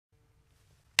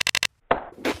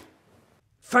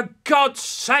For God's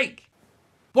sake!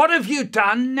 What have you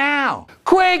done now?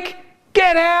 Quick!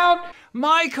 Get out!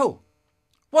 Michael!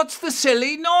 What's the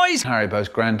silly noise? Haribo's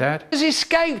granddad has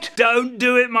escaped. Don't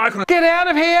do it, Michael. Get out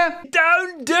of here!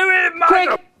 Don't do it,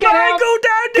 Michael! Quick! Get out! Michael,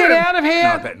 don't do it! Get out of here! No,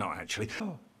 I bet not, actually.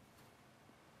 Oh.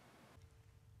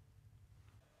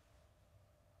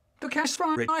 The cat's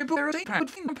frying.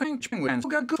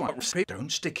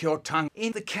 Don't stick your tongue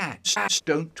in the cat.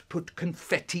 Don't put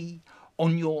confetti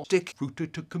on your stick.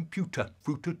 Fruiter to computer.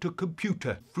 Fruiter to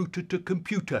computer. Fruiter to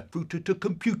computer. Fruiter to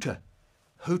computer.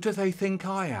 Who do they think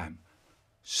I am?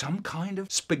 Some kind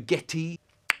of spaghetti?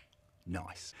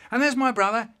 Nice. And there's my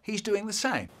brother. He's doing the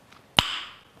same.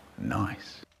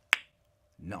 Nice.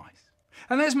 Nice.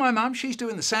 And there's my mum. She's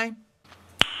doing the same.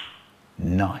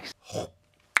 Nice.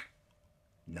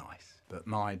 Nice. But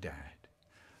my dad,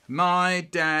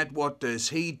 what does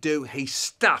he do? He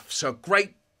stuffs a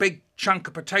great big chunk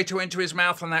of potato into his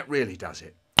mouth, and that really does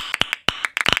it.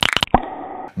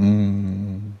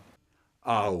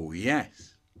 Oh,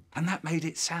 yes. And that made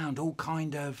it sound all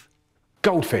kind of...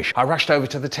 Goldfish. I rushed over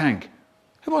to the tank.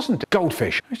 It wasn't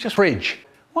goldfish. It was just fridge.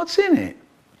 What's in it?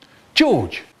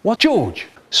 George. What? George.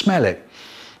 Smell it.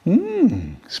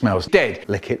 Smells dead.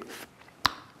 Lick it.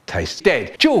 Tastes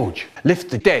dead. George. Lift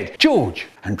the dead. George.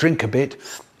 And drink a bit.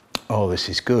 Oh, this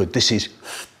is good. This is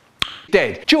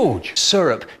dead. George.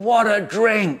 Syrup. What a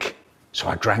drink. So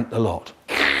I drank the lot.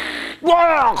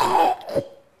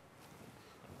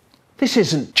 This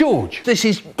isn't George. This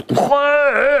is...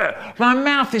 My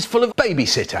mouth is full of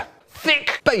babysitter.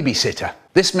 Thick babysitter.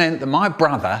 This meant that my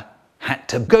brother had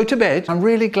to go to bed. I'm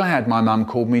really glad my mum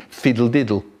called me Fiddle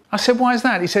Diddle. I said, why is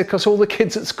that? He said, because all the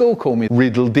kids at school call me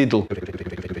Riddle Diddle.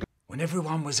 When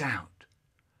everyone was out,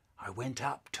 I went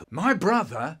up to my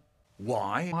brother.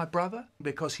 Why my brother?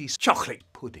 Because he's chocolate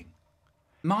pudding.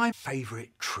 My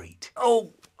favourite treat.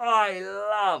 Oh, I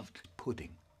loved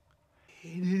pudding.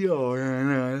 Gonna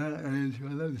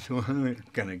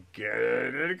get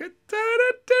it.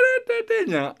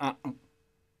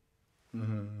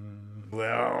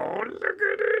 Well, look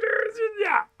at it.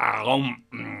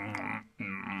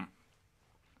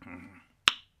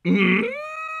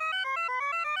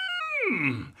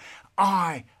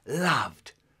 I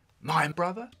loved my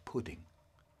brother pudding.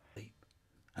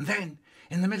 And then,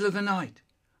 in the middle of the night,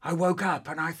 I woke up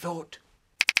and I thought...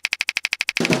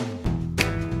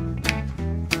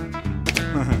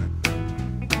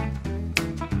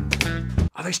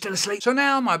 Are they still asleep? So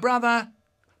now my brother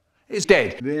is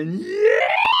dead. Then, yeah!